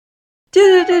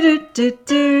Kate,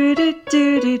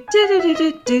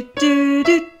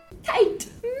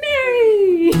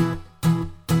 Mary.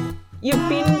 You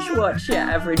binge watch your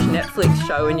average Netflix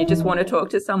show and you just want to talk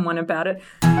to someone about it.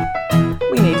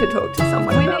 We need to talk to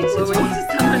someone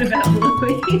about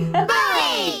Bluey.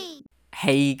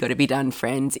 Hey, gotta be done,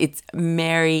 friends. It's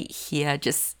Mary here,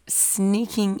 just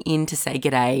sneaking in to say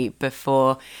g'day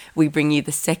before we bring you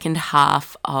the second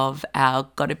half of our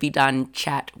Gotta Be Done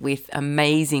chat with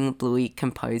amazing Bluey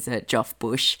composer Joff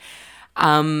Bush.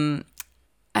 I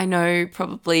know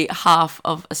probably half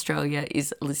of Australia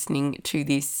is listening to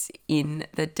this in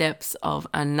the depths of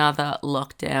another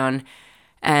lockdown,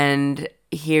 and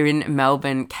here in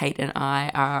Melbourne, Kate and I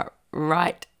are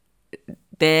right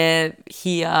there,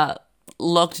 here,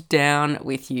 locked down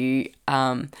with you,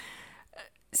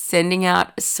 sending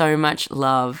out so much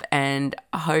love, and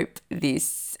I hope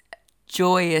this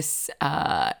joyous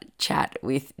chat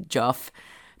with Joff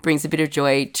brings a bit of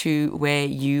joy to where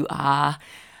you are.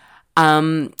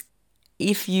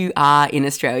 If you are in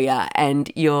Australia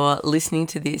and you're listening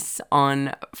to this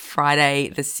on Friday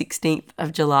the 16th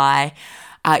of July,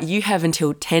 you have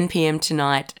until 10 p.m.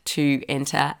 tonight to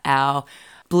enter our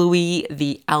Bluey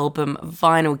the Album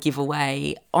vinyl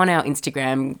giveaway on our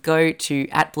Instagram. Go to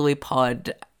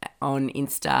 @BlueyPod on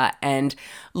Insta and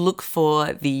look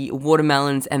for the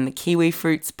watermelons and the kiwi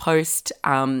fruits post.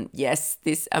 Yes,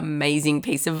 this amazing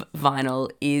piece of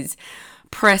vinyl is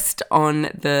pressed on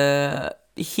the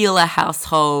Healer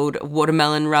household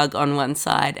watermelon rug on one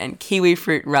side and kiwi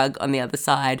fruit rug on the other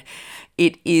side.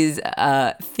 It is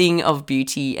a thing of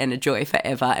beauty and a joy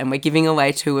forever, and we're giving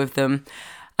away 2 of them.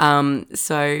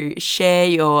 So share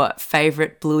your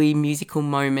favourite Bluey musical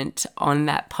moment on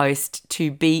that post to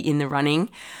be in the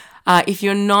running. If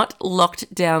you're not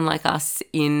locked down like us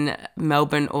in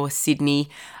Melbourne or Sydney,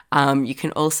 you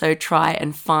can also try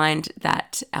and find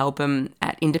that album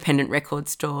at independent record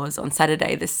stores on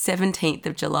Saturday the 17th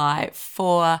of July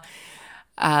for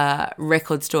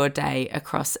Record Store Day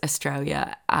across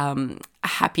Australia.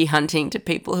 Happy hunting to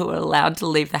people who are allowed to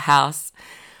leave the house.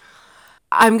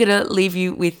 I'm going to leave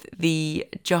you with the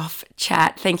Joff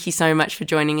chat. Thank you so much for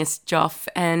joining us, Joff,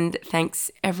 and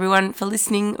thanks everyone for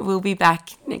listening. We'll be back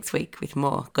next week with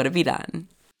more Gotta Be Done.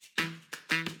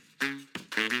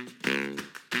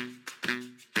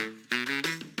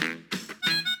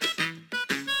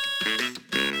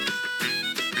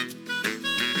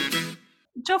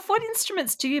 Joff, what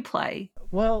instruments do you play?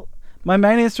 Well, my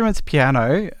main instrument's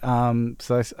piano.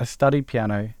 So I studied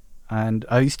piano, and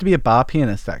I used to be a bar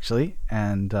pianist actually,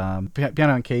 and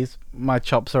piano and keys. My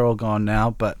chops are all gone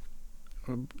now, but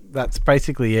that's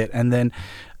basically it. And then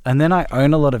I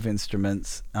own a lot of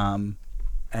instruments,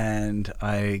 and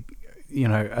I,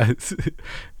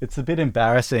 it's a bit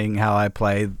embarrassing how I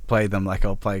play them. Like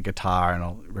I'll play guitar and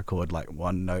I'll record like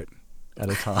one note at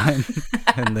a time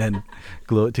and then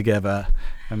glue it together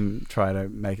and try to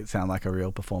make it sound like a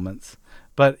real performance.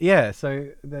 But yeah, so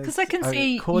because I can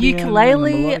see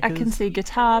ukulele, I can see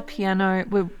guitar, piano.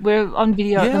 We're on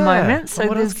video at the moment, so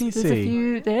there's a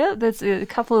few there. There's a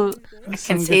couple. I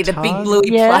can see the big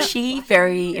Bluey plushie,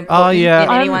 very important. Oh yeah,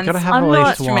 I'm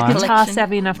not guitar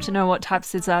savvy enough to know what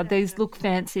types these are. These look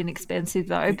fancy and expensive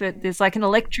though, but there's like an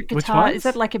electric guitar. Is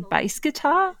that like a bass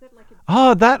guitar?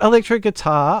 Oh, that electric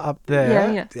guitar up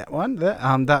there. Yeah. That one.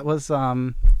 That was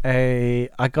I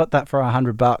got that for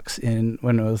 $100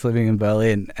 when I was living in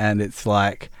Berlin, and it's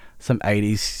like some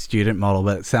 80s student model,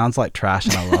 but it sounds like trash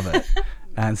and I love it.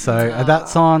 And so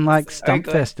that's on like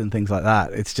Stumpfest and things like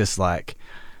that. It's just like,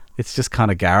 it's just kind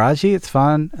of garagey. It's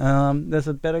fun. There's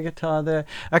a better guitar there.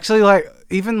 Actually, like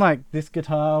even like this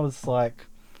guitar was like,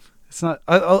 it's not.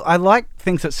 I like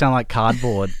things that sound like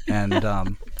cardboard.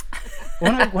 And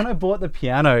when I bought the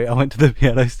piano, I went to the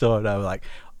piano store and I was like,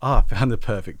 oh, I found the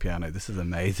perfect piano. This is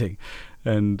amazing.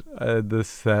 And the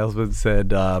salesman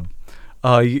said,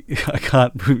 I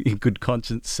can't in good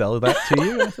conscience sell that to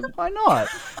you. I said, why not?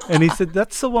 And he said,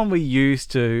 that's the one we use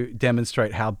to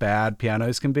demonstrate how bad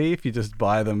pianos can be if you just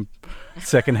buy them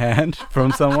secondhand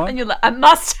from someone. And you're like, I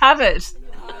must have it.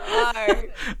 No.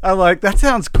 I'm like, that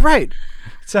sounds great.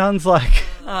 It sounds like,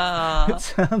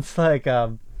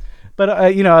 but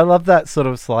I love that sort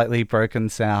of slightly broken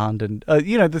sound, and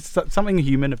there's something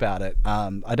human about it.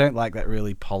 I don't like that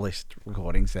really polished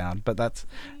recording sound, but that's.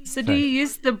 So do you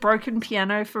use the broken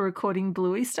piano for recording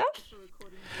Bluey stuff?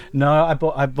 No,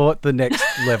 I bought the next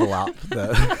level up,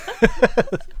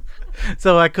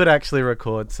 so I could actually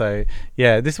record. So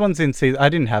yeah, this one's in season. I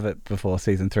didn't have it before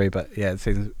season 3, but yeah, it's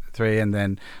season 3, and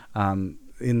then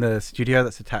in the studio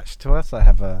that's attached to us, I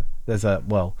have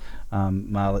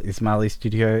Marley's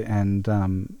studio, and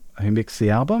who mixed the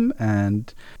album,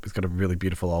 and it's got a really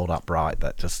beautiful old upright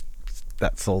that's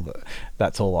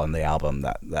all on the album.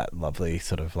 That lovely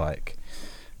sort of like,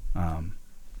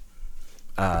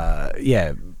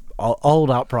 old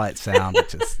upright sound,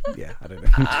 which is I don't know.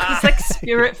 It's like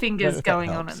spirit fingers going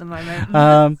on at the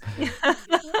moment.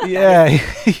 Yeah.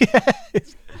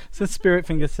 It's a spirit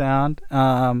finger sound.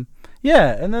 And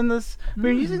then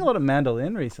we're using a lot of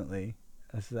mandolin recently.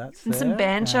 And some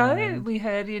banjo we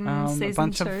heard in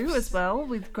season 2 as well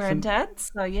with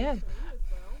Granddads. So yeah.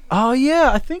 Oh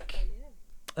yeah, I think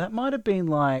that might have been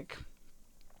like.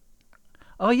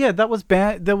 Oh yeah, that was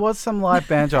there was some live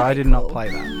banjo. I did not play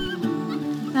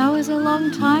that. That was a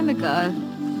long time ago.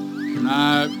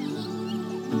 No,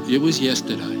 it was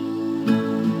yesterday.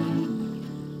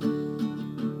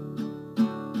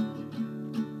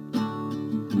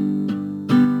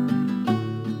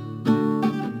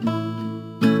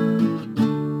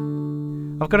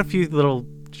 I've got a few little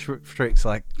tricks,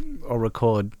 like I'll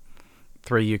record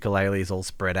 3 ukuleles all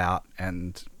spread out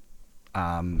and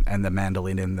the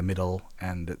mandolin in the middle,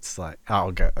 and it's like,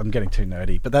 I'm getting too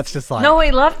nerdy, but that's just like, no,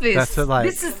 we love this.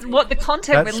 This is what the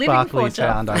content we're living for. That sparkly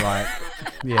sound I like.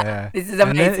 Yeah, this is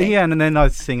amazing. And then I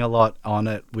sing a lot on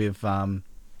it with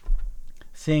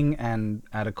sing and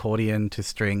add accordion to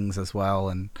strings as well,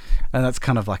 and that's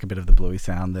kind of like a bit of the bluey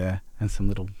sound there, and some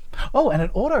little and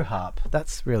an auto harp.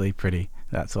 That's really pretty.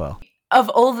 That's well. Of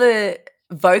all the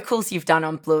vocals you've done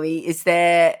on Bluey, is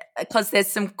there, because there's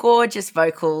some gorgeous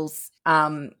vocals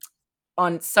on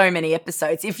so many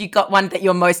episodes, if you got one that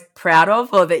you're most proud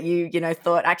of, or that you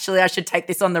thought, actually I should take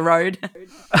this on the road?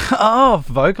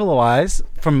 Vocal wise,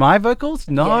 from my vocals,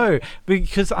 no,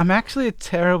 because I'm actually a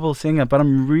terrible singer, but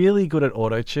I'm really good at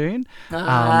auto-tune.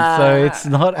 So it's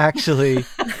not actually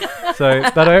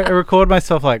but I record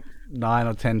myself like 9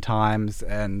 or 10 times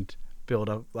and build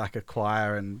a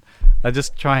choir, and I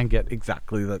just try and get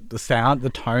exactly the sound, the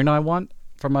tone I want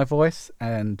from my voice.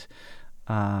 And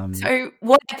so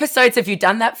what episodes have you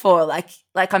done that for? Like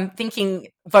I'm thinking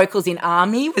vocals in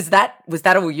Army, was that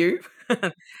all you?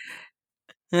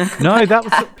 No,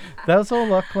 that was all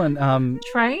Lachlan.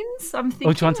 Trains, I'm thinking.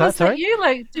 Which one's that? Sorry, you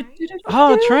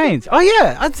Trains. Oh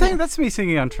yeah, I'd say that's me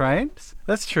singing on Trains.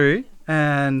 That's true.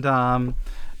 And no,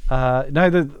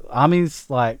 the Army's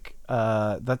like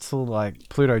that's all like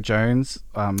Pluto Jones.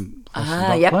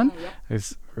 Lachlan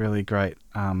is really great.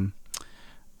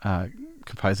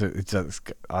 Composer.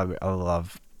 I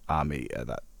love Army.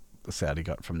 That the sound he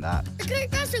got from that. Okay,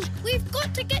 Russell, we've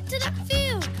got to get to that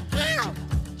field. Now,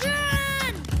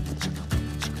 run!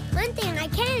 One thing I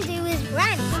can do is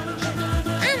run.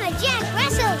 I'm a Jack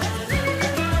Russell.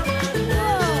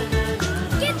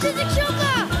 Whoa! Get to the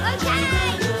chopper. Okay.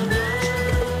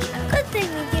 Good thing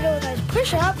we did all those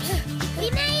push-ups. We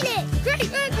made it. Great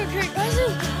work, Jack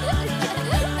Russell.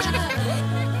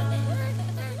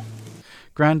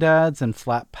 Granddads and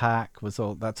Flat Pack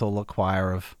that's all a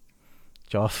choir of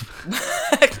Joff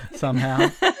somehow.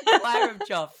 Choir of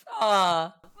Joff.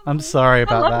 Oh. I'm sorry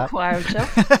about that. Choir of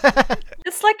Joff.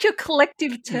 It's like your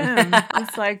collective term.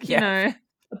 It's like, you know,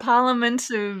 a parliament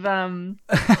of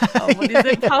what is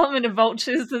it? Parliament of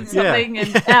vultures or something,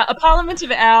 and a parliament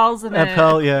of owls and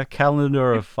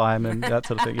calendar of firemen, that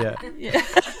sort of thing. Yeah.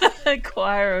 A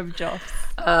choir of Joffs.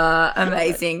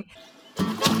 Amazing.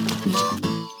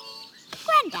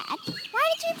 Granddad, why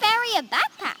did you bury a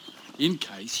backpack? In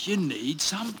case you need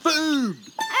some food.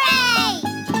 Hooray!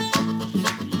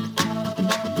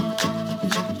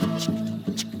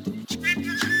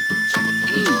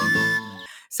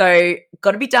 So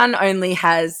Gotta Be Done only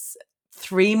has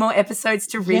 3 more episodes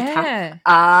to recap.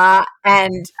 Yeah.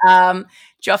 And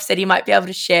Joff said he might be able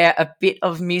to share a bit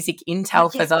of music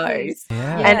intel for those.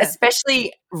 Yeah. And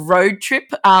especially Road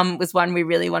Trip was one we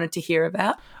really wanted to hear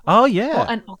about. Oh, yeah.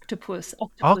 And Octopus.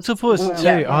 Octopus too.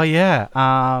 Yeah. Oh, yeah.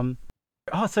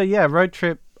 So yeah, Road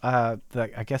Trip, I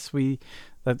guess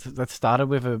that started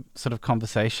with a sort of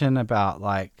conversation about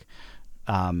like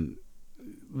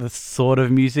the sort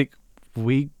of music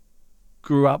we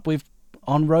grew up with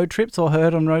on road trips or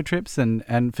heard on road trips,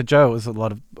 and for Joe it was a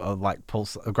lot of like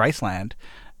Pulse of Graceland,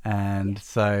 and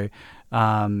so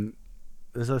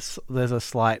there's a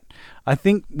slight, I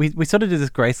think we sort of did this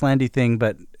Gracelandy thing,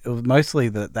 but it was mostly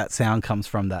that sound comes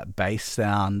from that bass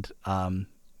sound,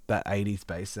 that 80s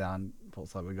bass sound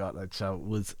Pulse that we got, which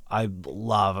I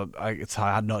love. It's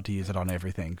hard not to use it on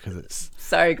everything because it's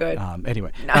so good.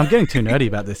 Anyway, I'm getting too nerdy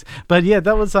about this, but yeah,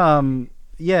 that was so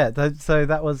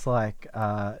that was like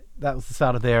that was the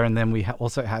start of there, and then we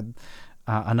also had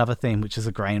another theme, which is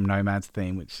a Graham Nomads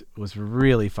theme, which was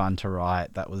really fun to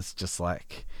write. That was just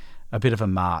like a bit of a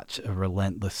march, a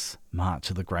relentless march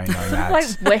of the Grey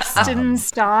Nomads. Like Western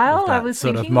style, I that was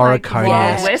sort of thinking like Morricone-esque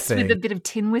Wild West thing. with a bit of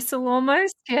tin whistle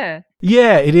almost. Yeah.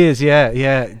 Yeah, it is. Yeah,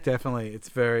 definitely. It's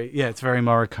very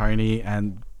Morricone,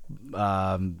 and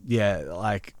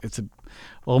like it's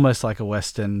almost like a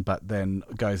Western, but then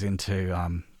goes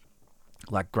into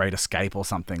like Great Escape or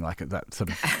something like that sort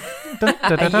of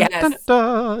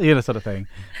sort of thing.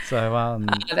 So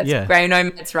That's Grey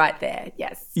Nomads right there.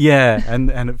 Yes. yeah,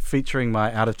 and featuring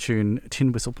my out of tune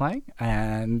tin whistle playing,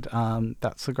 and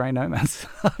that's the Grey Nomads.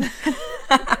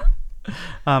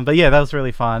 But yeah, that was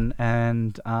really fun,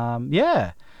 and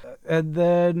and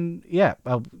then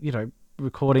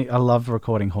recording. I love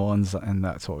recording horns, and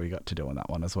that's what we got to do on that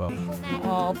one as well.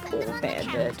 Oh, poor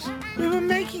Bandit. We were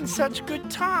making such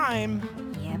good time.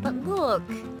 Yeah, but look.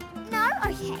 No?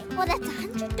 Okay. Well, that's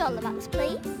 $100,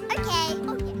 please. Okay.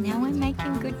 Oh, yeah. Now we're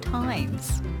making good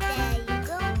times. There you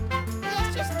go.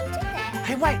 Yes, just do it there.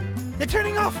 Hey, wait! They're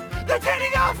turning off! They're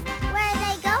turning off! Where are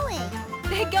they going?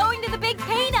 They're going to the Big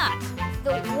Peanut.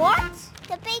 The what?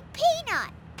 The Big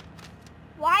Peanut.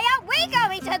 Why aren't we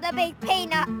going to the Big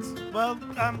Peanut? Well,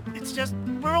 it's just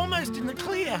we're almost in the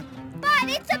clear. But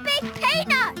it's a Big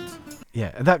Peanut.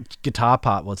 Yeah, that guitar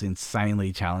part was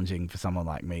insanely challenging for someone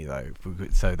like me, though.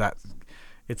 So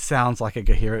it sounds like a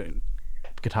coherent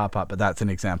guitar part, but that's an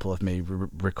example of me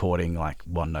recording like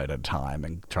one note at a time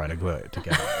and trying to glue it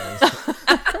together. It was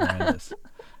horrendous.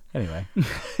 Anyway.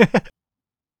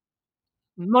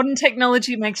 Modern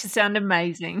technology makes you sound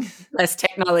amazing. Less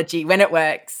technology when it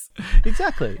works.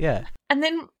 Exactly, yeah. And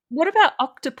then what about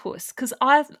Octopus? Because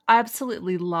I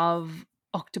absolutely love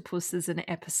Octopus as an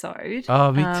episode.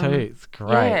 Oh, me too. It's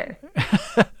great.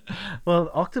 Yeah. Well,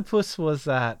 Octopus was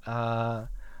that. Well,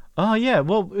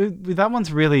 that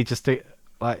one's really just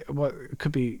like what it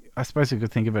could be. I suppose you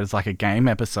could think of it as like a game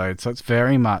episode. So it's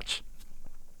very much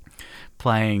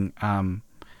playing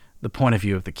the point of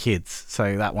view of the kids.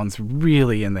 So that one's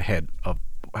really in the head of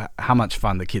how much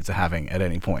fun the kids are having at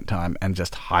any point in time, and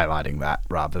just highlighting that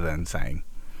rather than saying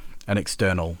an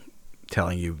external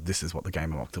telling you this is what the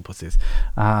game of Octopus is.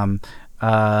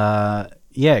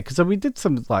 Because we did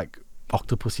some like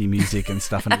Octopussy music and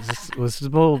stuff, and it was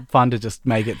more fun to just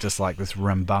make it just like this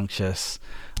rambunctious,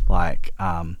 like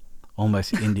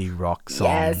almost indie rock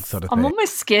song sort of thing. I'm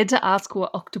almost scared to ask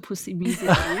what Octopussy music is.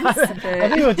 I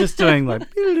think we were just doing like,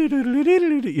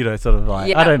 sort of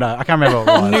like, I don't know, I can't remember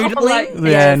what it was.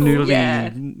 Noodling? Yeah,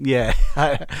 noodling.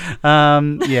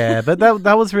 Yeah. But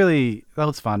that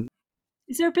was fun.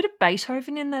 Is there a bit of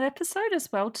Beethoven in that episode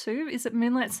as well too? Is it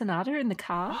Moonlight Sonata in the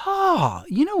car? Oh,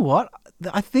 you know what?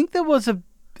 I think there was a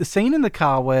scene in the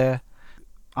car where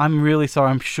I'm really sorry.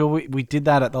 I'm sure we did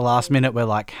that at the last minute. We're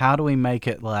like, how do we make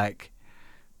it like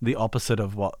the opposite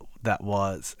of what that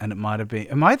was? And it might have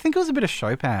been. I think it was a bit of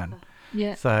Chopin.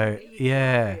 Yeah. So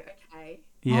yeah. Okay.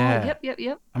 Yeah. Oh,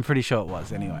 yep. I'm pretty sure it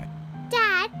was anyway.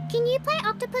 Dad, can you play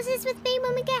Octopuses with me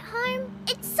when we get home?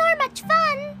 It's so much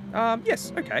fun.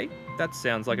 Yes, okay. That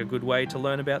sounds like a good way to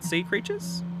learn about sea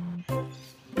creatures.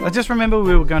 I just remember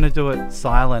we were going to do it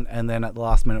silent, and then at the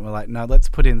last minute we're like, no, let's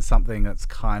put in something that's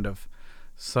kind of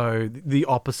so the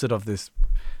opposite of this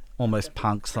almost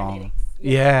punk song.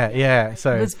 Yeah.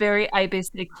 So It was very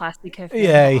ABC Classic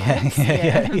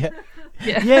FM.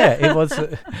 Yeah. It was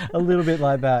a little bit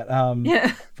like that.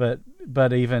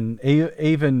 But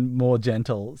even more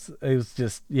gentle. It was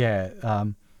just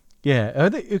I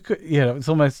think it's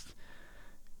almost.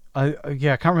 I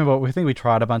can't remember. I think we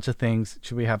tried a bunch of things.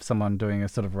 Should we have someone doing a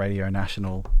sort of Radio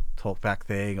National talkback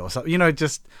thing or something?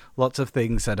 Just lots of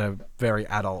things that are very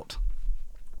adult,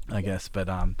 I guess. But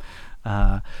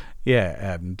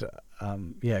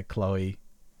Chloe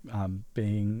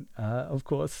being of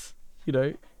course,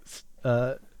 it's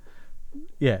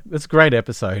a great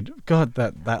episode. God,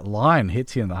 that line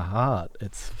hits you in the heart.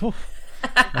 It's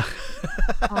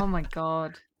Oh my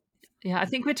God. Yeah, I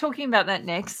think we're talking about that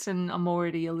next, and I'm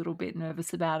already a little bit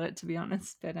nervous about it, to be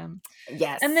honest. But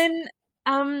Yes. and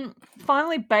then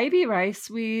finally, Baby Race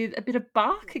with a bit of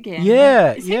bark again.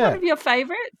 Yeah, Is he one of your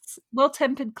favourites?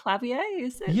 Well-tempered clavier,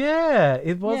 is it? Yeah,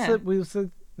 it was. Yeah. It was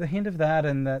the hint of that,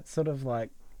 and that sort of like.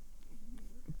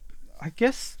 I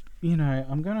guess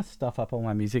I'm going to stuff up all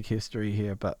my music history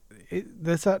here, but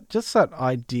there's that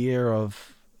idea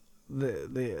of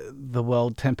the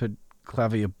well-tempered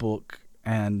clavier book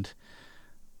and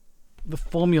the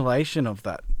formulation of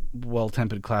that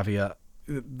well-tempered clavier,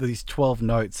 these 12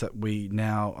 notes that we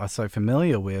now are so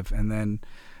familiar with, and then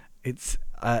this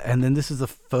is the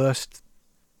first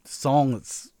song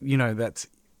that's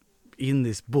in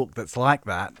this book that's like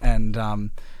that, and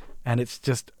it's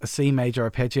just a C major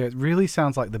arpeggio. It really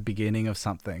sounds like the beginning of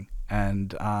something,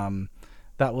 and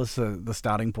that was the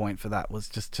starting point for that, was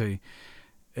just to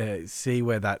see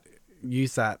where that,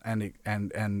 use that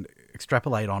and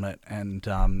extrapolate on it, and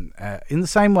in the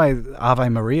same way Ave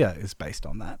Maria is based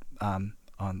on that,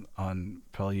 on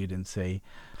Prelude in C.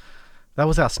 That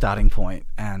was our starting point,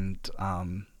 and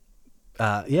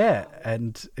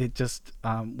and it just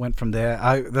went from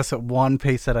there. That's one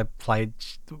piece that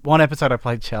one episode I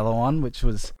played cello on, which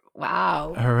was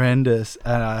wow, horrendous,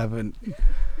 and I haven't.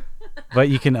 But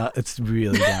you can, it's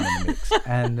really down in the mix,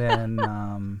 and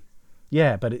then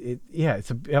but it's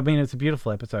a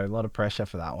beautiful episode. A lot of pressure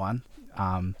for that one.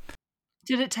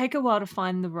 Did it take a while to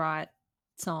find the right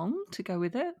song to go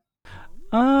with it?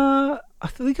 I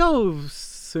think as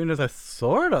soon as I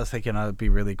saw it, I was thinking it'd be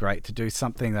really great to do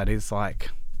something that is like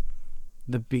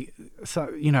I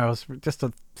was just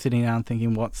sitting down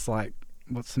thinking, what's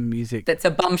some music that's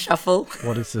a bum shuffle?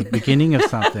 What is the beginning of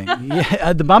something?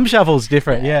 Yeah, the bum shuffle's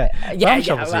different. Bum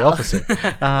shuffle's the opposite.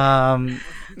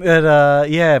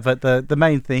 But the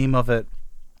main theme of it,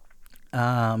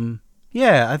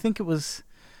 I think it was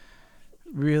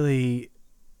really.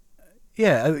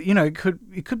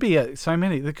 It could be so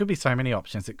many. There could be so many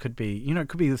options. It could be, it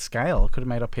could be the scale. It could have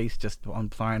made a piece just on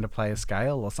trying to play a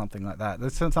scale or something like that.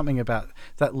 There's something about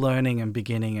that learning and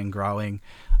beginning and growing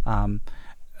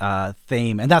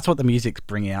theme, and that's what the music's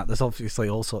bringing out. There's obviously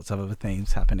all sorts of other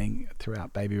themes happening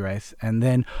throughout Baby Race, and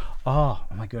then oh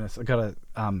my goodness, I got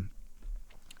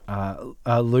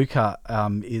Luca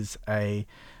is a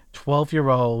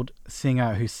 12-year-old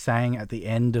singer who sang at the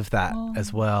end of that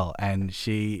as well, and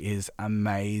she is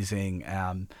amazing,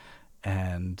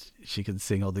 and she can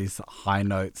sing all these high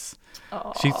notes.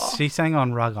 She sang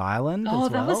on Rug Island as well.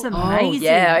 That was amazing.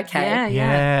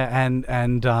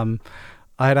 And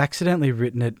I had accidentally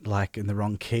written it like in the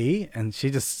wrong key, and she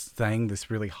just sang this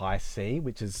really high C,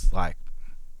 which is like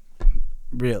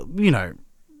real,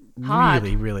 hard.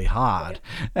 really, really hard.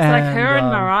 It's like her and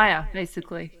Mariah,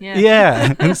 basically. Yeah.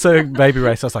 Yeah. And so Baby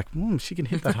Race, I was like, she can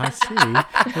hit that high C.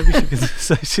 Maybe she can.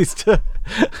 So she's still.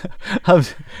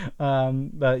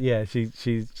 But yeah, she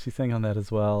sang on that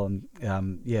as well, and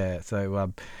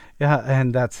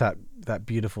and that's that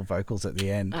beautiful vocals at the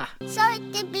end. So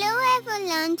did Blue ever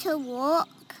learn to walk?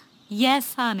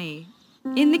 Yes, honey.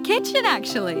 In the kitchen,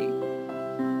 actually.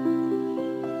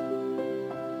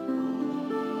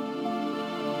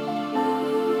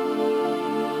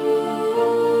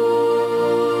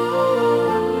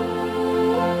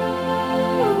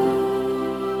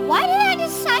 Why did I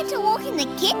decide to walk in the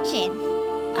kitchen?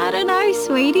 I don't know,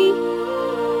 sweetie.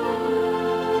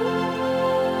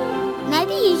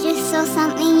 Maybe you just saw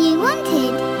something you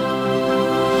wanted.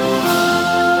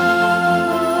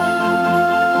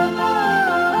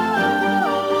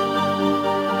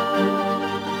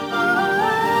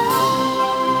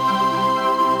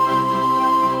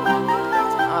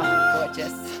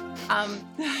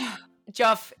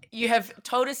 Joff, you have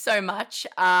told us so much.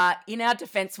 In our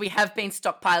defense, we have been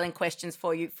stockpiling questions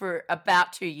for you for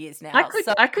about 2 years now.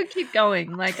 I could keep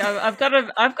going. Like I've got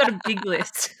a big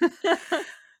list.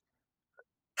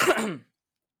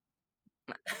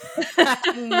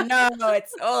 No,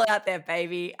 it's all out there,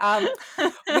 baby.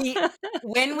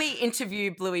 When we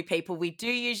interview Bluey people, we do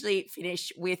usually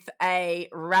finish with a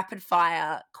rapid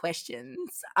fire questions.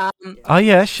 Oh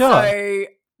yeah, sure. So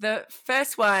the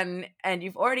first one, and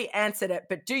you've already answered it,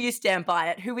 but do you stand by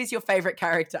it? Who is your favourite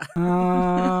character?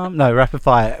 No, rapid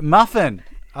fire. Muffin.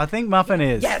 I think Muffin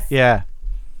is. Yes. Yeah.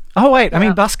 Oh wait, I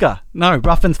mean Busker. No,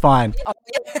 Muffin's fine. Oh,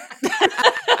 yeah.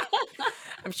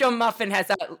 I'm sure Muffin has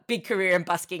a big career in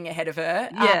busking ahead of her.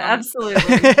 Yeah,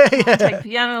 absolutely. Take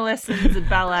piano lessons and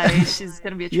ballet. She's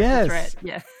going to be a triple threat.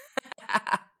 Yeah.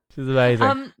 She's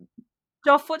amazing.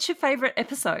 Joff, what's your favourite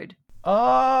episode?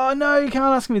 Oh, no, you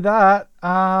can't ask me that.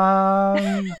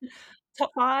 Top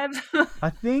 5? I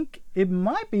think it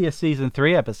might be a season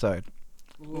 3 episode.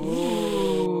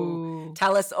 Ooh.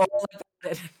 Tell us all about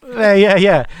it.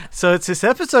 Yeah. So it's this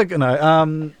episode,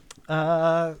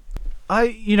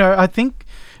 I think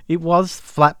it was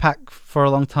Flat Pack for a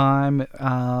long time.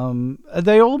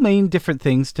 They all mean different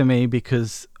things to me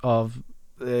because of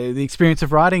the experience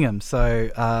of writing them.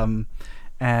 So,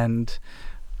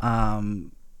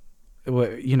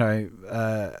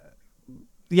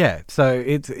 So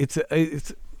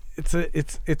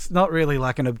it's not really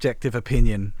like an objective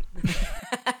opinion.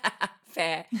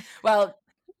 Fair. Well,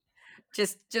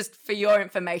 just for your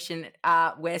information,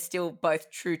 we're still both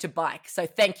true to Bike. So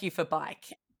thank you for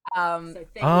Bike.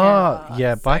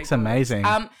 Bike's so amazing.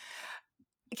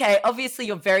 Okay, obviously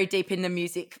you're very deep in the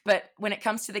music, but when it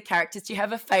comes to the characters, do you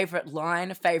have a favourite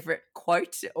line, a favourite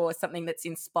quote, or something that's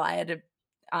inspired?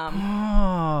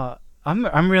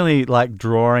 I'm really like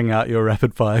drawing out your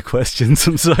rapid fire questions.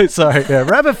 I'm so sorry. Yeah,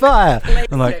 rapid fire.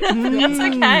 I'm like, That's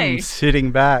okay.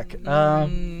 Sitting back. I'll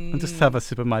just have a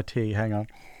sip of my tea. Hang on.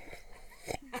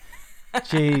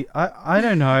 Gee, I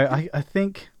don't know. I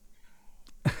think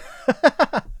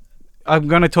I'm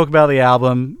going to talk about the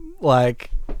album like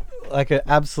an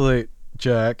absolute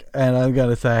jerk, and I'm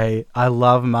going to say I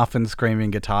love Muffin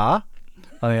screaming guitar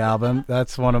on the album.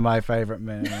 That's one of my favorite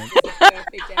moments.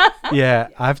 Yeah,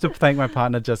 I have to thank my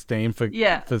partner Justine for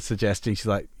suggesting. She's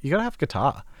like, you gotta have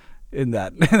guitar in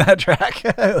that track.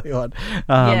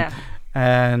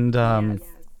 And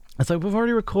it's like, we've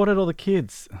already recorded all the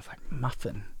kids. I was like,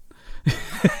 Muffin.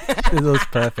 It was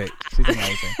perfect. She's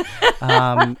amazing.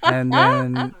 And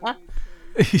then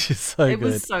she's so good. It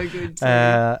was so good too.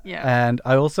 And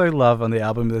I also love on the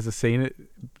album, there's a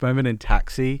moment in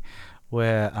Taxi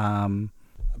where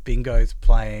Bingo's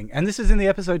playing, and this is in the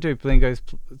episode too. Bingo's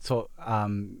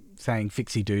saying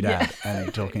 "Fixie Doodad"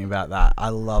 and talking about that. I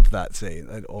love that scene.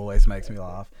 It always makes me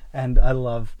laugh, and I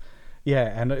love,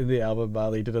 and in the album,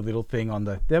 Marley did a little thing on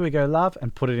the "There we go, love,"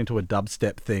 and put it into a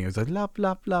dubstep thing. It was like love,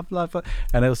 love, love, love, love.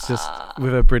 And it was just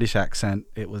with a British accent.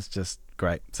 It was just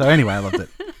great. So anyway, I loved it.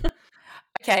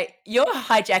 Okay, you're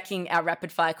hijacking our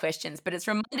rapid fire questions, but it's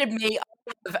reminded me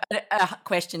of a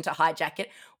question to hijack it.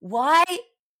 Why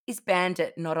is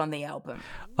Bandit not on the album?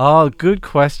 Oh, good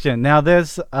question. Now,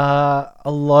 there's a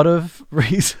lot of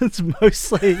reasons,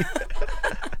 mostly.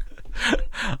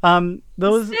 There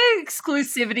was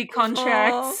exclusivity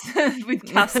contracts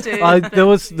with Custard. There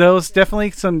was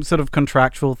definitely some sort of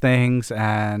contractual things,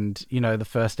 and the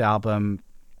first album,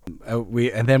 we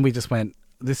just went,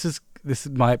 this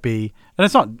might be, and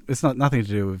it's not nothing to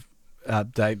do with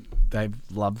Dave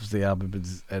loves the album,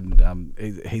 and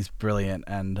he's brilliant,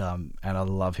 and I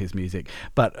love his music.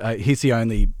 But he's the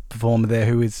only performer there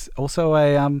who is also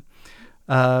a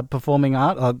recording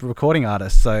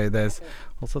artist. So there's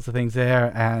all sorts of things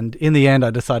there. And in the end, I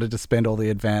decided to spend all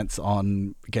the advance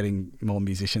on getting more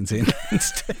musicians in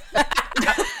instead.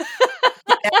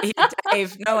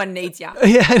 Dave, no one needs you.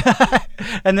 Yeah,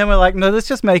 and then we're like, no, let's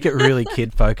just make it really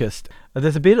kid focused.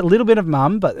 There's a little bit of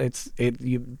Mum, but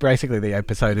basically the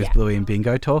episode is Bluey and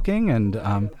Bingo talking, and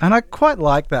I quite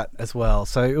like that as well.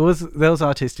 So there was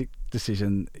artistic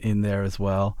decision in there as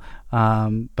well.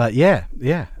 But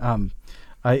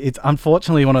it's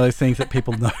unfortunately one of those things that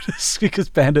people notice because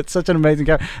Bandit's such an amazing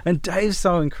character, and Dave's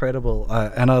so incredible,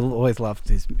 and I always love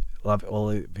all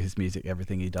of his music,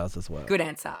 everything he does as well. Good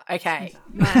answer. Okay.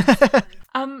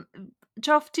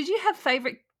 Joff, did you have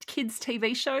favourite kids'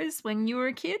 TV shows when you were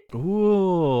a kid?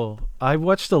 Ooh, I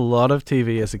watched a lot of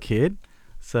TV as a kid.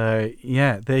 So,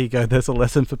 there you go. There's a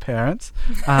lesson for parents.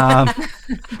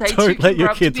 Don't let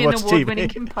your kids watch TV. An award-winning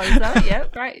composer. Yeah,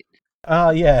 great. Oh,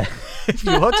 yeah. If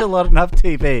you watch enough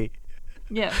TV.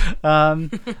 Yeah.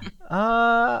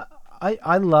 I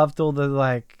loved all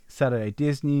the, Saturday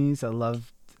Disneys. I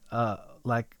loved,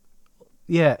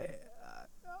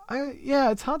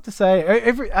 it's hard to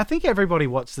say. I think everybody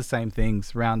watched the same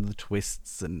things, Round the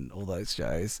Twists and all those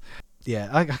shows. Yeah,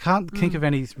 I can't think of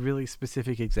any really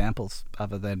specific examples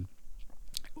other than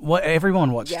what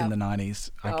everyone watched in the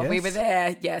 90s, I guess. We were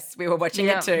there. Yes, we were watching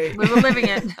it too. We were living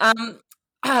it.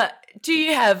 Do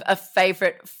you have a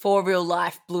favourite for real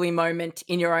life Bluey moment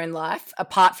in your own life,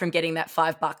 apart from getting that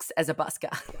 $5 as a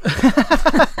busker?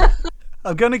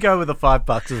 I'm going to go with the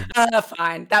 $5.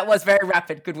 Fine. That was very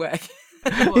rapid. Good work.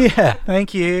 Yeah,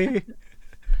 thank you.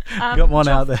 Got one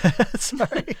out there.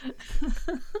 Sorry.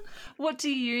 What do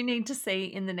you need to see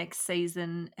in the next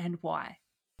season, and why?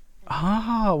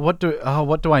 What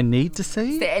do I need to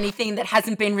see? Is there anything that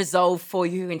hasn't been resolved for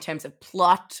you in terms of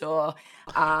plot or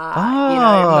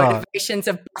motivations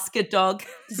of Busker Dog?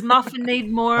 Does Muffin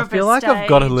need more of a I feel like I've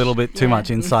got a little bit too much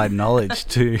inside knowledge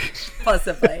to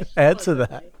possibly answer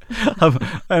that.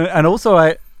 And also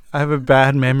I have a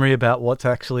bad memory about what's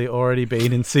actually already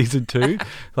been in season 2.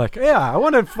 I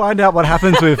want to find out what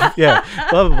happens with, blah,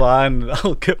 blah, blah, and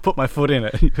I'll put my foot in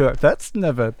it. And you'll be like, that's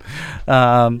never,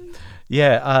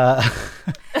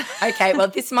 Okay, well,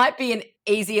 this might be an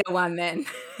easier one then.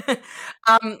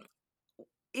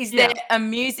 Is there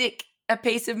a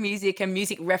piece of music, a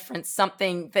music reference,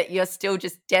 something that you're still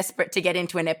just desperate to get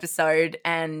into an episode,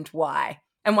 and why?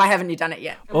 And why haven't you done it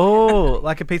yet? Oh,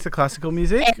 like a piece of classical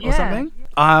music or something?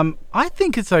 I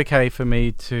think it's okay for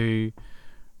me to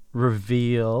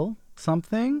reveal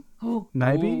something.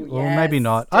 Maybe, or maybe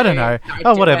not. I don't know.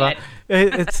 Whatever.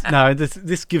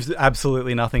 This gives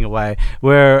absolutely nothing away.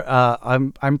 Where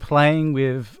I'm playing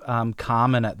with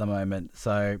Carmen at the moment,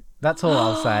 so that's all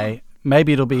I'll say.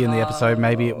 Maybe it'll be in the episode,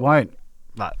 maybe it won't.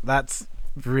 But that's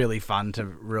really fun to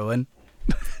ruin.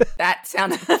 That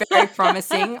sounds very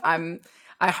promising.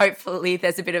 I hopefully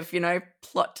there's a bit of,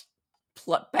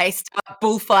 plot-based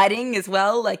bullfighting as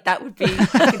well. Like that would be, I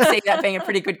could see that being a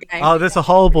pretty good game. Oh, there's a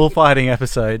whole bullfighting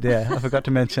episode. Yeah, I forgot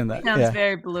to mention that. Sounds Yeah.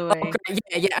 very Bluey. Oh, great.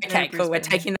 Yeah. Okay, cool. We're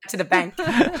taking that to the bank.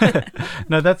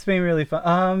 No, that's been really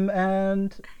fun.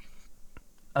 And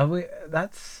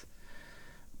that's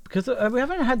because we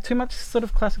haven't had too much sort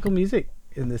of classical music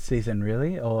in this season,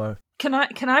 really, or Can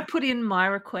I put in my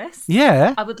request?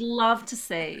 yeah, I would love to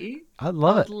see. I'd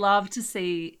love it. Love to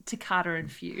see Toccata and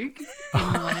Fugue in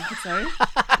one episode.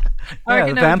 I Yeah,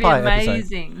 reckon the that would be vampire episode.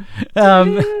 amazing.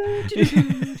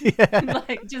 Yeah.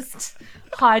 Like just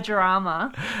high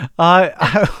drama.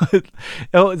 I would.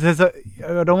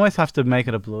 I'd almost have to make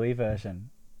it a Bluey version.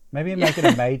 Maybe make it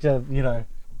a major.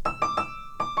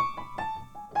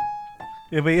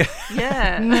 It'll be.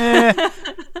 Yeah. Nah,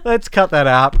 let's cut that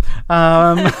out.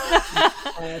 And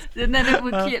then it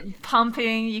would keep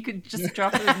pumping. You could just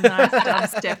drop a nice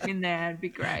dubstep in there. It'd be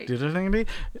great.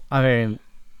 I mean,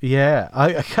 yeah.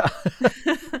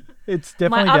 It's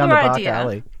definitely My down the other dark idea,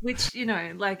 alley. which,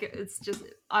 it's just,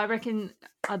 I reckon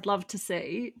I'd love to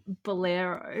see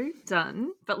Bolero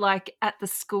done, but like at the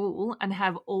school and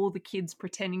have all the kids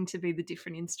pretending to be the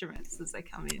different instruments as they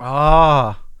come in.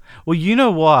 Oh, well, you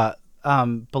know what?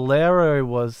 Bolero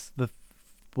was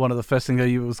one of the first things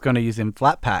I was going to use in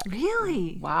Flat Pack.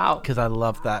 Really? Wow. Because I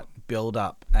love that build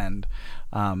up and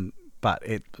but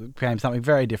it became something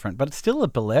very different. But it's still a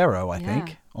bolero, I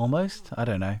think, almost. I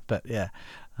don't know, but yeah.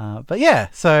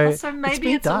 So So maybe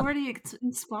been it's done. already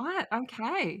inspired.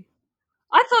 Okay.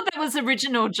 I thought that was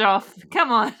original, Joff.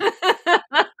 Come on.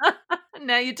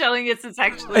 Now you're telling us it's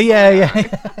actually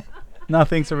Yeah.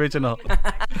 Nothing's original.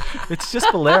 It's just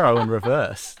bolero in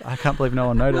reverse. I can't believe no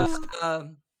one noticed.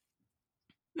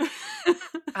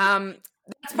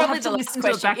 That's probably have the to last listen to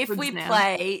it question. If backwards we now.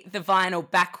 play the vinyl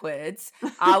backwards,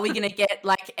 are we going to get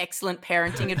like excellent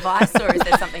parenting advice, or is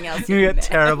there something else? You in get there?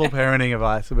 terrible parenting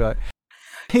advice. We'll be like,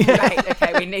 Right.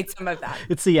 Okay. We need some of that.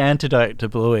 it's the antidote to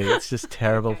Bluey. It's just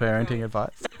terrible parenting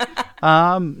advice.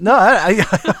 No, I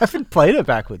haven't played it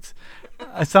backwards.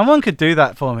 Someone could do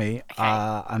that for me. Okay.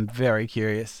 I'm very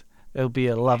curious. It'll be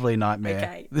a lovely nightmare.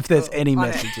 Okay, If there's cool. any On it.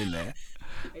 message in there.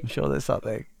 I'm sure there's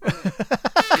something.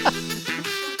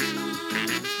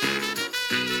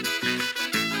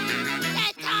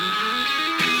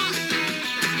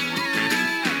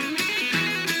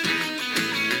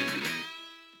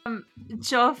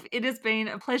 Joff, it has been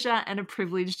a pleasure and a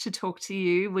privilege to talk to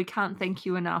you. We can't thank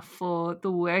you enough for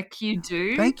the work you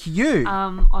do. Thank you.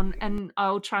 And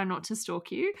I'll try not to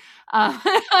stalk you.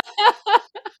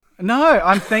 No,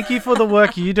 thank you for the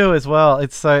work you do as well.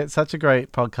 It's such a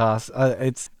great podcast.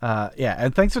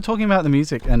 And thanks for talking about the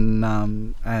music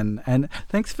and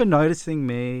thanks for noticing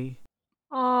me.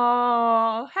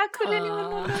 Oh, how could anyone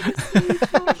not notice you?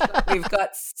 Joff? We've got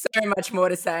so much more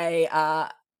to say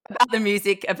about the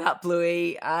music, about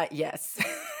Bluey. Yes.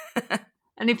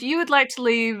 And if you would like to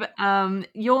leave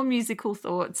your musical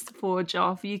thoughts for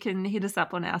Joff, you can hit us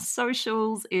up on our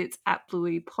socials. It's at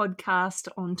Bluey Podcast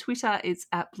on Twitter. It's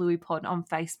at Bluey Pod on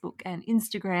Facebook and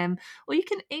Instagram. Or you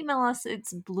can email us.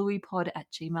 It's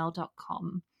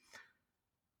blueypod@gmail.com.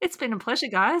 It's been a pleasure,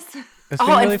 guys. It's been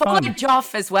really and follow fun.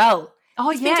 Joff as well. Oh,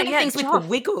 He's been doing things Joff. with the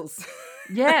Wiggles.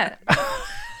 Yeah.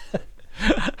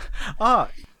 Oh,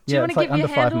 Do you yeah, want it's to like give your Under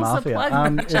Five handles a Mafia.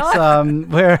 plug, It's Joff?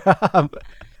 we're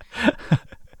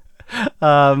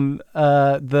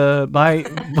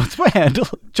what's my handle?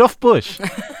 Joff Bush.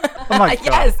 Oh my god.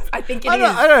 Yes, I think it is.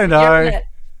 I don't know. You're right.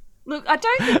 Look, I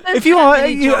don't think there's If you that want-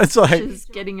 many you- Joff it's like- Bushes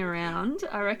getting around.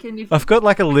 I reckon if I've got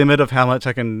like a limit of how much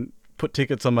I can put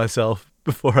tickets on myself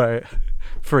before I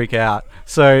freak out.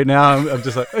 So now I'm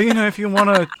just like, if you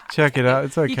want to check it out,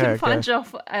 it's okay. you can find okay.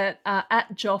 Joff at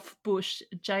Joff Bush,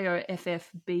 JOFFBUSH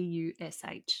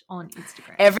on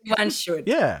Instagram. Everyone should.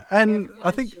 Yeah, and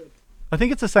I think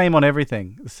it's the same on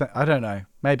everything. I don't know.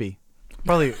 Maybe.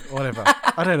 Probably whatever.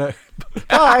 I don't know.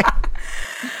 Bye.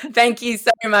 Thank you so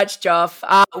much, Joff.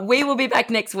 We will be back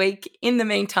next week. In the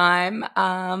meantime,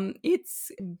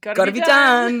 it's gotta be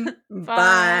done.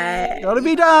 Bye. Gotta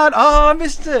be done. Oh, I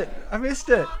missed it.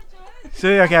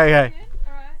 See, okay.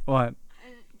 One.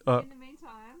 In the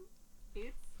meantime,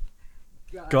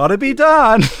 it's Gotta be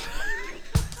done.